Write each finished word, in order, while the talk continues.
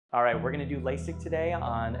All right, we're gonna do LASIK today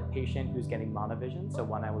on a patient who's getting monovision. So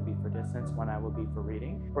one eye will be for distance, one eye will be for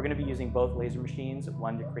reading. We're gonna be using both laser machines,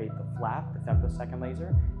 one to create the flap, the femtosecond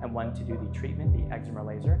laser, and one to do the treatment, the excimer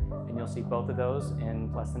laser. And you'll see both of those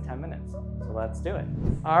in less than 10 minutes. So let's do it.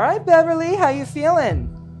 All right, Beverly, how you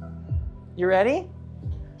feeling? You ready?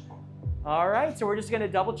 All right, so we're just gonna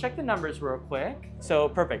double check the numbers real quick. So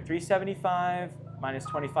perfect, 375 minus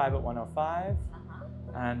 25 at 105.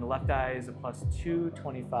 And the left eye is a plus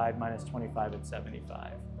 225 minus 25 at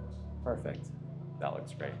 75. Perfect. That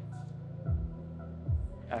looks great.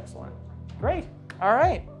 Excellent. Great. All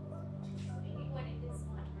right.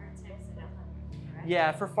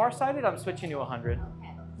 Yeah, for farsighted, I'm switching to 100.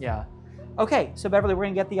 Okay. Yeah. Okay, so Beverly, we're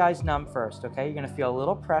gonna get the eyes numb first, okay? You're gonna feel a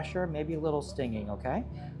little pressure, maybe a little stinging, okay?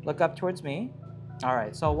 Look up towards me. All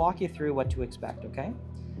right, so I'll walk you through what to expect, okay?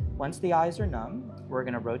 Once the eyes are numb, we're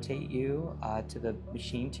gonna rotate you to the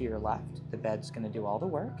machine to your left. The bed's gonna do all the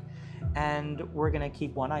work. And we're gonna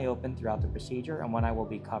keep one eye open throughout the procedure and one eye will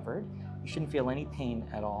be covered. You shouldn't feel any pain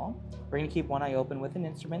at all. We're gonna keep one eye open with an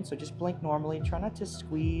instrument, so just blink normally. Try not to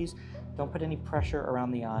squeeze. Don't put any pressure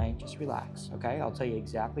around the eye. Just relax, okay? I'll tell you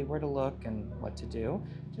exactly where to look and what to do.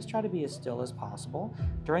 Just try to be as still as possible.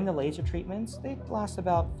 During the laser treatments, they last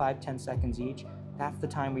about 5-10 seconds each. That's the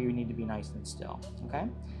time where you need to be nice and still, okay?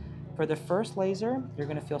 For the first laser, you're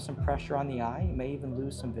gonna feel some pressure on the eye. You may even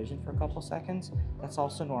lose some vision for a couple seconds. That's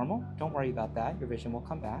also normal. Don't worry about that. Your vision will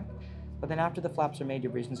come back. But then after the flaps are made,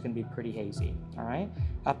 your vision's gonna be pretty hazy, all right?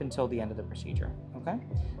 Up until the end of the procedure, okay?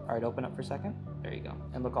 All right, open up for a second. There you go.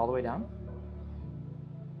 And look all the way down.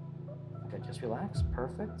 Good, just relax.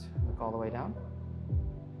 Perfect. Look all the way down.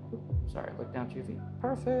 Oops, sorry, look down to your feet.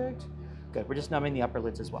 Perfect. Good, we're just numbing the upper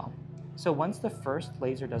lids as well. So once the first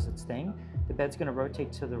laser does its thing, the bed's gonna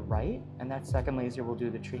rotate to the right, and that second laser will do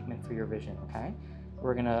the treatment for your vision, okay?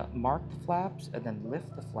 We're gonna mark the flaps and then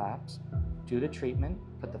lift the flaps, do the treatment,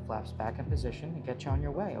 put the flaps back in position, and get you on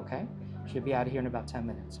your way, okay? Should be out of here in about 10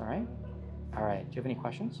 minutes, all right? All right, do you have any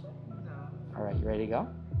questions? No. All right, you ready to go?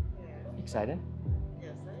 Yeah. Excited?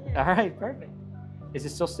 Yes, I am. All right, perfect. Is it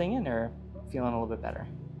still stinging or feeling a little bit better?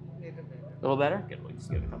 A little better. A little better? Good, we'll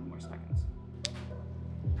just give it a couple more seconds.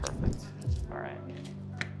 Perfect. All right.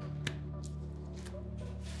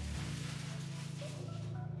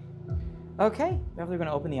 Okay, Beverly, we're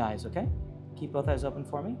gonna open the eyes, okay? Keep both eyes open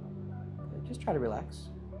for me. Just try to relax.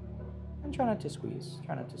 And try not to squeeze,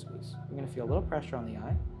 try not to squeeze. You're gonna feel a little pressure on the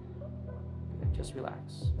eye. Good, just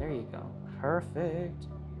relax. There you go, perfect.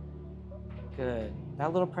 Good,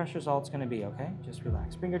 that little pressure is all it's gonna be, okay? Just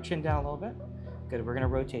relax. Bring your chin down a little bit. Good, we're gonna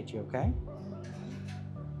rotate you, okay?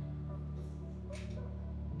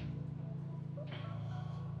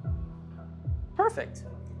 Perfect.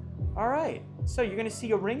 All right, so you're gonna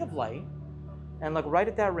see a ring of light and look right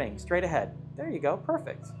at that ring, straight ahead. There you go,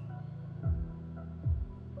 perfect.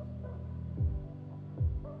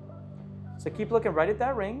 So keep looking right at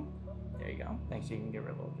that ring. There you go. Thanks, you can give her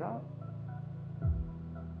a little drop.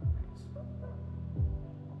 Thanks.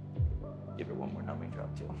 Give her one more numbing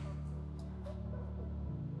drop too.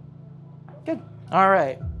 Good, all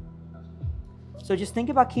right. So just think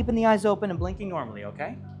about keeping the eyes open and blinking normally,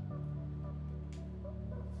 okay?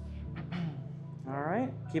 All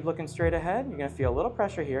right, keep looking straight ahead. You're gonna feel a little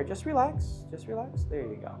pressure here. Just relax, just relax. There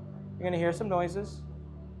you go. You're gonna hear some noises.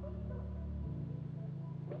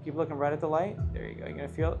 Keep looking right at the light. There you go. You're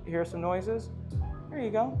gonna hear some noises. There you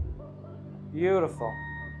go. Beautiful.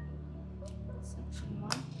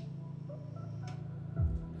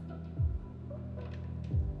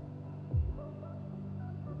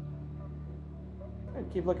 Good.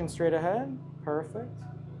 Keep looking straight ahead. Perfect.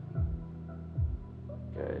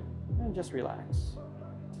 Good. And just relax.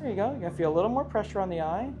 There you go. You're gonna feel a little more pressure on the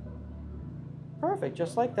eye. Perfect.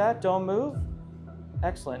 Just like that. Don't move.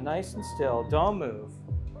 Excellent. Nice and still. Don't move.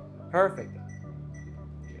 Perfect.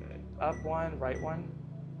 Good. Up one, right one.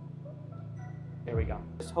 There we go.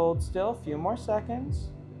 Just hold still. Few more seconds.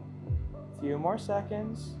 Few more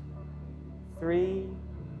seconds. 3,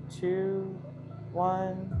 2,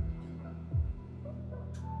 1.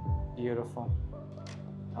 Beautiful.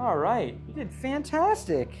 All right, you did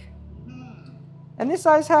fantastic. And this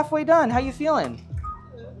eye's halfway done. How you feeling?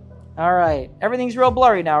 All right, everything's real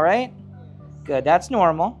blurry now, right? Good, that's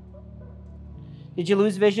normal. Did you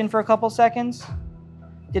lose vision for a couple seconds?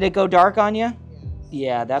 Did it go dark on you?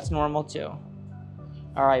 Yeah, that's normal too.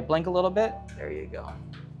 All right, blink a little bit. There you go.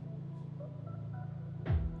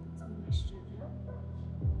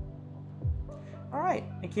 All right,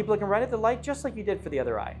 and keep looking right at the light just like you did for the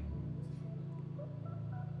other eye.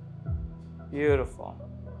 Beautiful.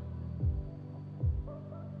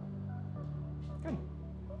 Good.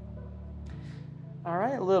 All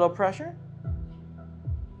right, a little pressure.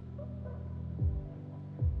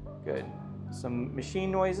 Good. Some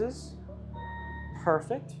machine noises.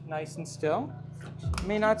 Perfect, nice and still. You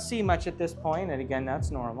may not see much at this point, and again,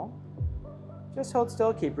 that's normal. Just hold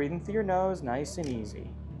still, keep breathing through your nose, nice and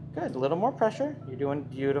easy. Good, a little more pressure. You're doing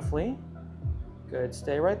beautifully. Good,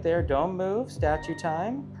 stay right there, don't move, statue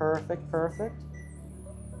time. Perfect, perfect.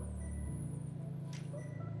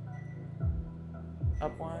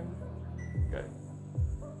 Up one, good.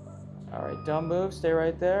 All right, don't move, stay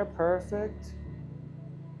right there, perfect.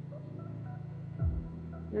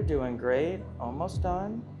 You're doing great, almost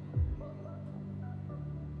done.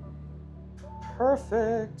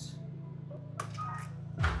 Perfect.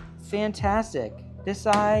 Fantastic. This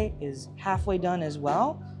eye is halfway done as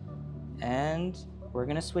well. And we're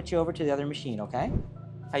gonna switch you over to the other machine, okay?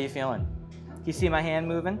 How you feeling? Do you see my hand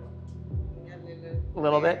moving? A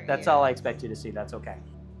little bit? That's all I expect you to see, that's okay.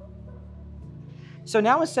 So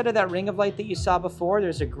now instead of that ring of light that you saw before,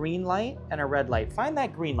 there's a green light and a red light. Find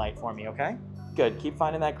that green light for me, okay? Good, keep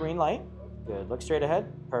finding that green light. Good, look straight ahead.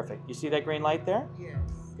 Perfect. You see that green light there? Yes.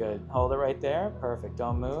 Good, hold it right there. Perfect,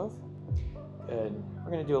 don't move. Good,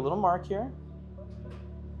 we're gonna do a little mark here.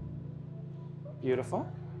 Beautiful.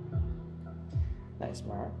 Nice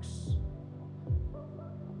marks.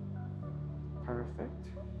 Perfect.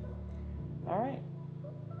 All right.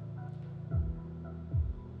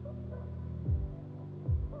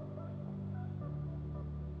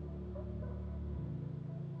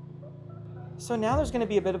 So now there's going to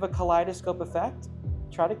be a bit of a kaleidoscope effect.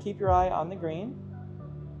 Try to keep your eye on the green.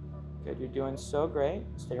 Good, you're doing so great.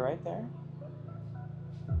 Stay right there.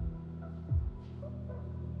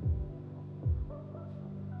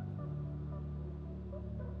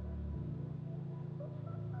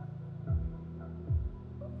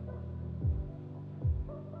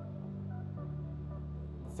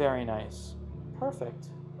 Very nice. Perfect.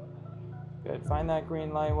 Good, find that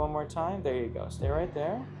green light one more time. There you go, stay right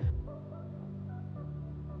there.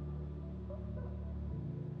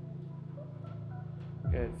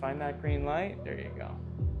 Good, find that green light. There you go.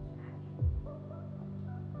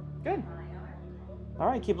 Good. All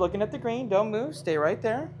right, keep looking at the green. Don't move, stay right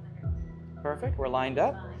there. Perfect, we're lined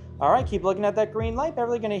up. All right, keep looking at that green light.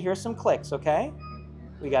 Beverly, gonna hear some clicks, okay?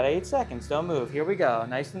 We got 8 seconds, don't move. Here we go,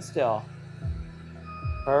 nice and still.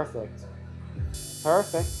 Perfect.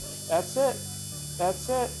 Perfect, that's it. That's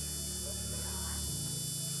it.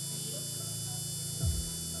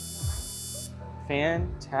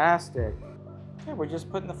 Fantastic. Okay, we're just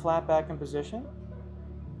putting the flap back in position.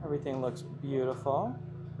 Everything looks beautiful.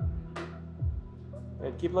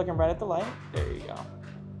 Good. Keep looking right at the light. There you go.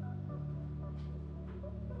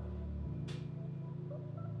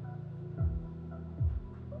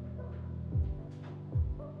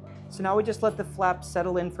 So now we just let the flap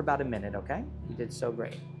settle in for about a minute, okay? You did so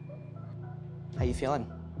great. How you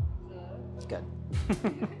feeling? Good.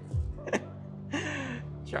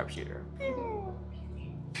 Sharpshooter.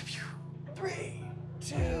 3,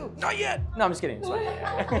 2, not yet. No, I'm just kidding. It's fine.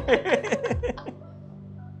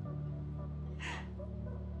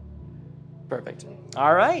 Perfect.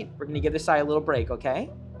 All right, we're gonna give this eye a little break, okay?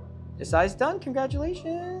 This eye's done,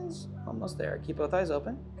 congratulations. Almost there, keep both eyes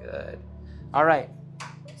open. Good. All right,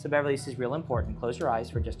 so Beverly, this is real important. Close your eyes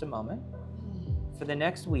for just a moment. For the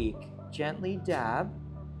next week, gently dab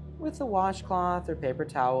with a washcloth or paper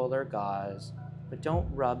towel or gauze, but don't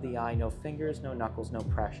rub the eye, no fingers, no knuckles, no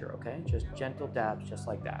pressure, okay? Just gentle dabs, just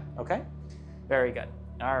like that, okay? Very good.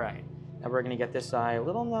 All right. Now we're gonna get this eye a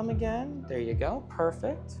little numb again. There you go,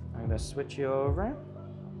 perfect. I'm gonna switch you over.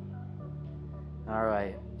 All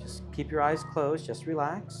right, just keep your eyes closed, just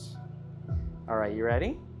relax. All right, you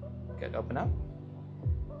ready? Good, open up.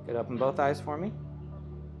 Good, open both eyes for me.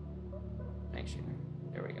 Thanks, Sheena.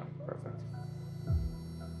 There we go, perfect.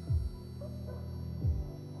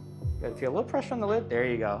 Good, feel a little pressure on the lid. There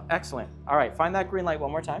you go, excellent. All right, find that green light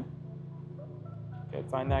one more time. Good,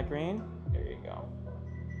 find that green. There you go.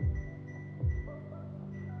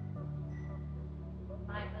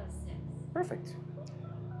 506. Perfect.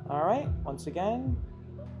 All right, once again.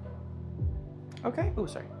 Okay, oh,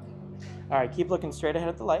 sorry. All right, keep looking straight ahead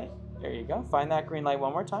at the light. There you go. Find that green light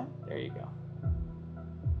one more time. There you go.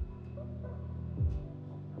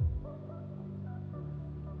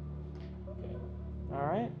 Okay. All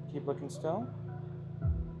right, keep looking still.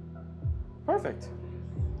 Perfect.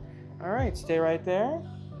 All right, stay right there.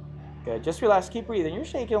 Good, just relax, keep breathing. You're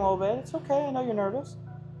shaking a little bit, it's okay, I know you're nervous.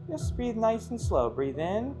 Just breathe nice and slow. Breathe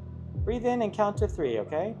in and count to 3,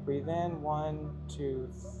 okay? Breathe in, 1, 2,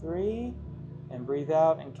 3, and breathe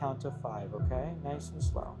out and count to 5, okay? Nice and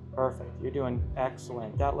slow. Perfect, you're doing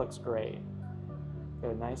excellent. That looks great.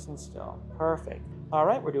 Good, nice and still. Perfect. All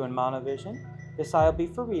right, we're doing monovision. This eye will be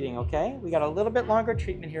for reading, okay? We got a little bit longer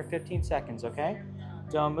treatment here, 15 seconds, okay?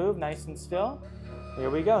 Don't move, nice and still. Here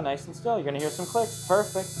we go, nice and still. You're gonna hear some clicks.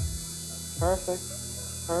 Perfect, perfect,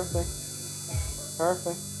 perfect,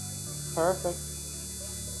 perfect, perfect.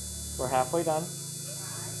 We're halfway done.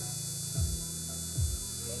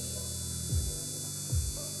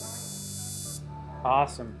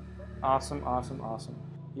 Awesome, awesome, awesome, awesome.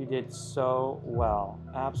 You did so well.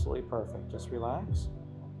 Absolutely perfect. Just relax.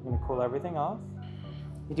 I'm gonna cool everything off.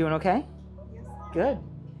 You doing okay? Yes. Good.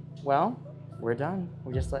 Well, we're done.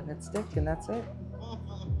 We're just letting it stick and that's it.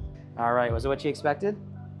 All right, was it what you expected?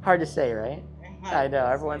 Hard to say, right? I know,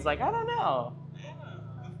 everyone's like, I don't know.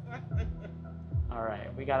 All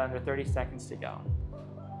right, we got under 30 seconds to go.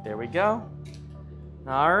 There we go.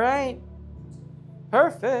 All right,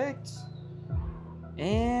 perfect.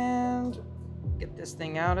 And get this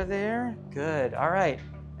thing out of there. Good, all right.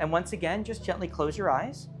 And once again, just gently close your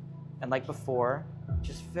eyes. And like before,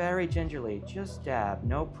 just very gingerly, just dab,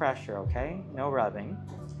 no pressure, okay? No rubbing.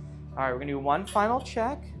 All right, we're gonna do one final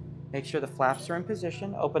check. Make sure the flaps are in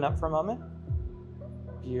position. Open up for a moment.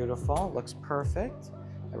 Beautiful, looks perfect.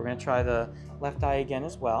 And we're gonna try the left eye again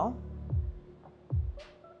as well.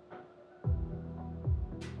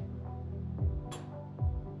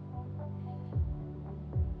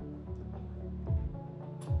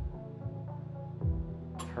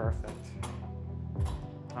 Perfect.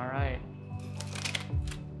 All right.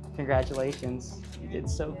 Congratulations. You did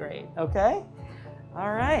so great. Okay?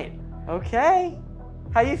 All right. Okay.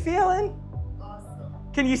 How you feeling? Awesome.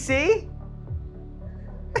 Can you see?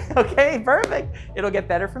 Okay, perfect. It'll get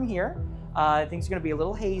better from here. Things are going to be a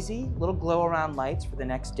little hazy, a little glow around lights for the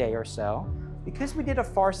next day or so. Because we did a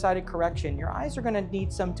far-sighted correction, your eyes are going to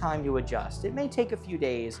need some time to adjust. It may take a few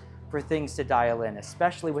days for things to dial in,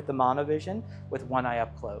 especially with the monovision, with one eye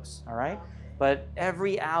up close, all right? But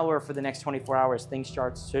every hour for the next 24 hours, things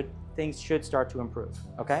should start to improve,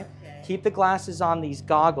 okay? Keep the glasses on, these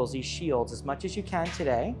goggles, these shields, as much as you can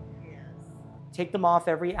today. Yes. Take them off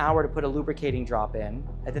every hour to put a lubricating drop in.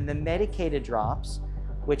 And then the medicated drops,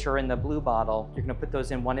 which are in the blue bottle, you're gonna put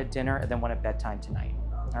those in, one at dinner and then one at bedtime tonight,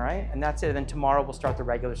 all right? And that's it, and then tomorrow we'll start the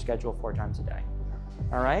regular schedule 4 times a day.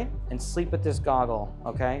 All right? And sleep with this goggle,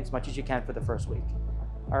 okay? As much as you can for the first week.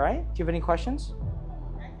 All right? Do you have any questions?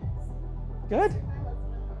 Good.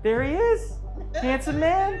 There he is. Handsome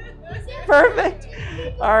man. Perfect.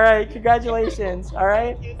 All right. Congratulations. All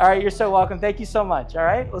right? All right. You're so welcome. Thank you so much. All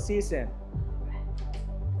right? We'll see you soon.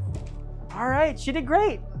 All right. She did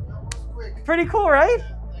great. Pretty cool, right?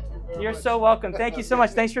 You're so welcome. Thank you so much.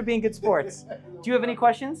 Thanks for being good sports. Do you have any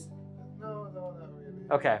questions? No, not really.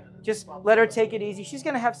 Okay, just let her take it easy. She's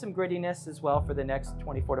gonna have some grittiness as well for the next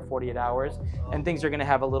 24 to 48 hours, and things are gonna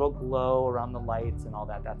have a little glow around the lights and all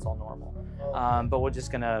that. That's all normal. But we're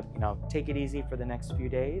just gonna, take it easy for the next few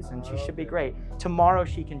days, and she should be great. Tomorrow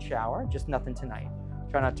she can shower, just nothing tonight.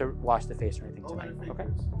 Try not to wash the face or anything tonight. Okay.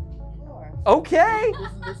 Sure. Okay.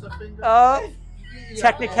 Isn't this a finger?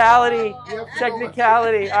 Technicality.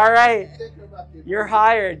 Technicality. All right. Take her back in. You're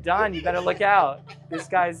hired. Done. You better look out. This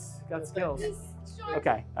guy's got skills.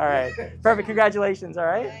 Okay. All right. Perfect. Congratulations. All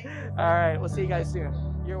right. All right. We'll see you guys soon.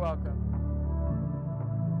 You're welcome.